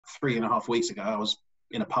3.5 weeks ago, I was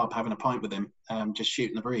in a pub having a pint with him, just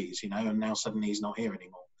shooting the breeze, and now suddenly he's not here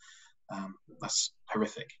anymore. That's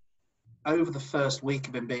horrific. Over the first week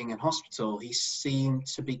of him being in hospital, he seemed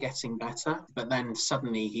to be getting better, but then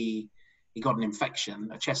suddenly he got an infection,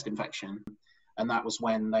 a chest infection, and that was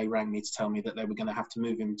when they rang me to tell me that they were going to have to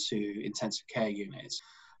move him to intensive care units.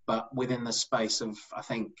 But within the space of, I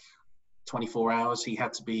think, 24 hours, he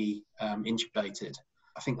had to be intubated.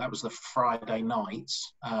 I think that was the Friday night,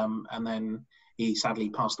 and then he sadly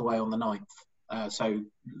passed away on the 9th. So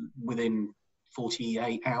within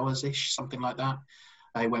 48 hours-ish, something like that,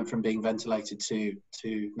 he went from being ventilated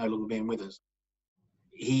to no longer being with us.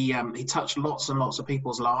 He touched lots and lots of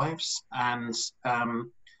people's lives, and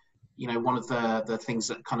one of the things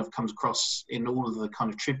that kind of comes across in all of the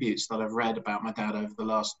kind of tributes that I've read about my dad over the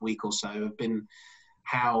last week or so have been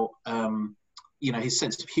how his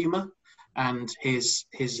sense of humour and his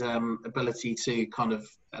ability to kind of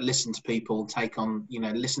listen to people, take on,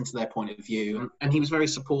 listen to their point of view, and he was very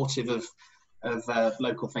supportive of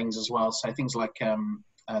local things as well. So things like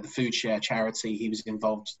the Food Share charity, he was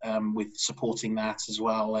involved with supporting that as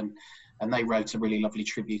well, and they wrote a really lovely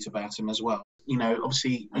tribute about him as well.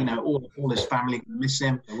 Obviously, all his family miss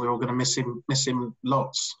him. We're all going to miss him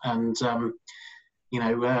lots, and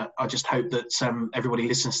I just hope that everybody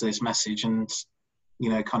listens to this message and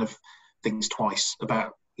kind of thinks twice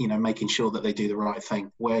about making sure that they do the right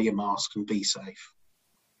thing. Wear your mask and be safe.